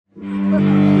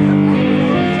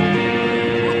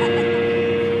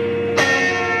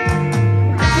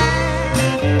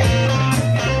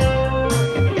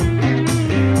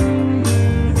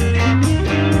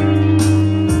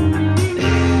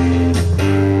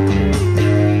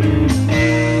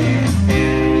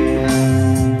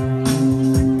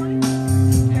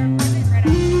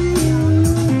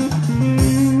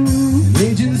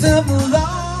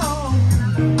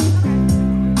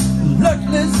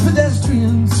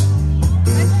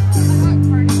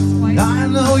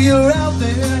you're out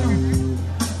there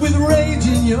with rage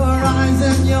in your eyes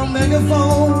and your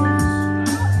megaphone,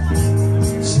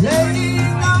 saying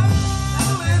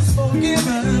all is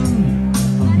forgiven,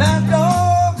 a mad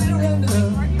dog surrender.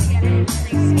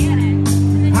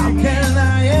 How can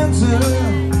I answer?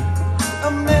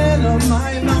 A man of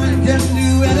my mind can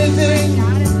do anything.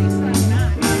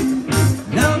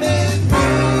 Now make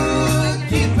good,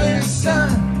 keep it,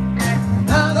 son.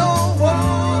 I don't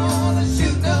wanna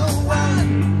shoot no one.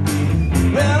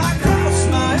 Well, I crossed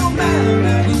my own man,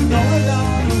 and you know it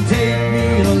don't take me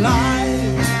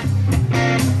alive.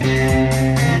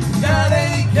 Got a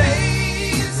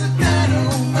case of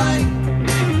dynamite.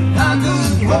 I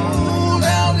could hold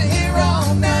out here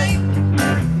all night.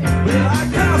 Well, I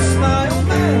crossed my own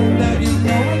man, and you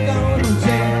know it don't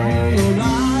take me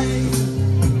alive.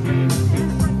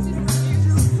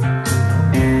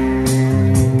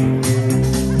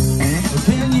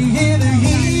 Can you hear the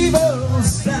evil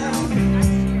sound,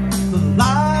 the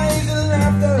lies and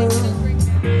laughter?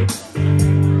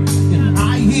 And I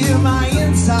hear my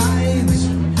insides,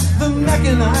 the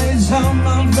mechanized hum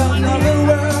of another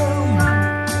world.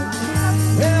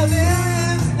 Well, there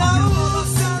is no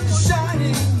sun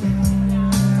shining,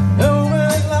 no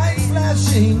red light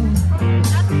flashing.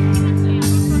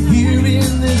 Here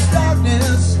in this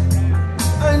darkness,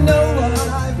 I know what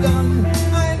I've done.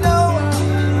 I know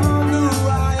who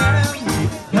I am.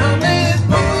 I'm in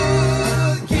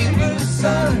good, keep it,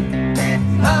 son.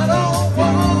 I don't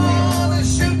wanna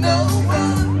shoot no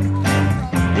one.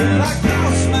 But I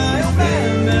crossed my own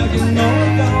man, now you know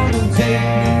it's gonna take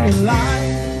me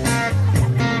alive.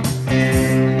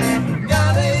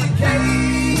 Got a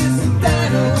case of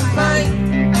dynamite.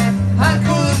 I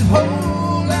could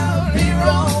hold out here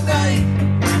all night.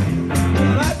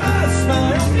 But I crossed my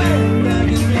own man, now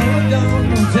you know it's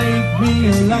gonna take me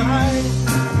alive.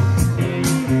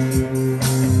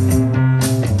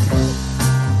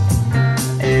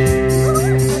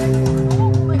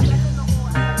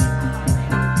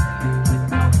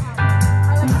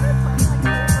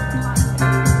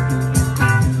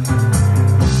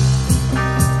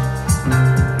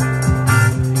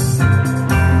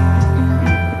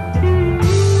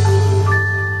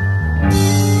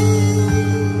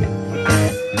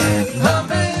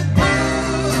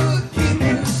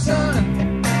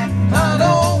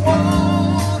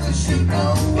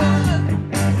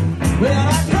 Well, I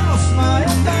crossed my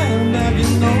own man, now you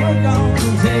know it's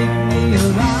gonna take me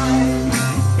alive.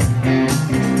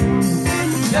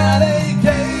 Got a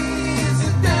case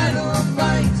of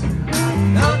dynamite.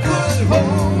 I could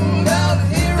hold out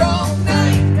here all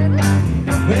night.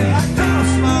 Well, I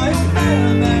crossed my own man,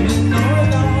 now you know it's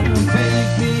gonna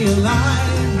take me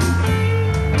alive.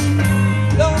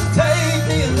 Don't take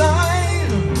me alive.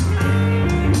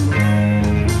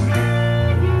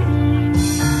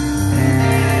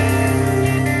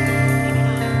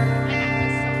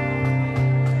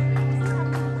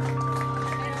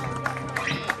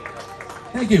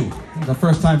 Thank you. The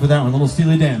first time for that one, little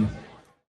Steely Dan.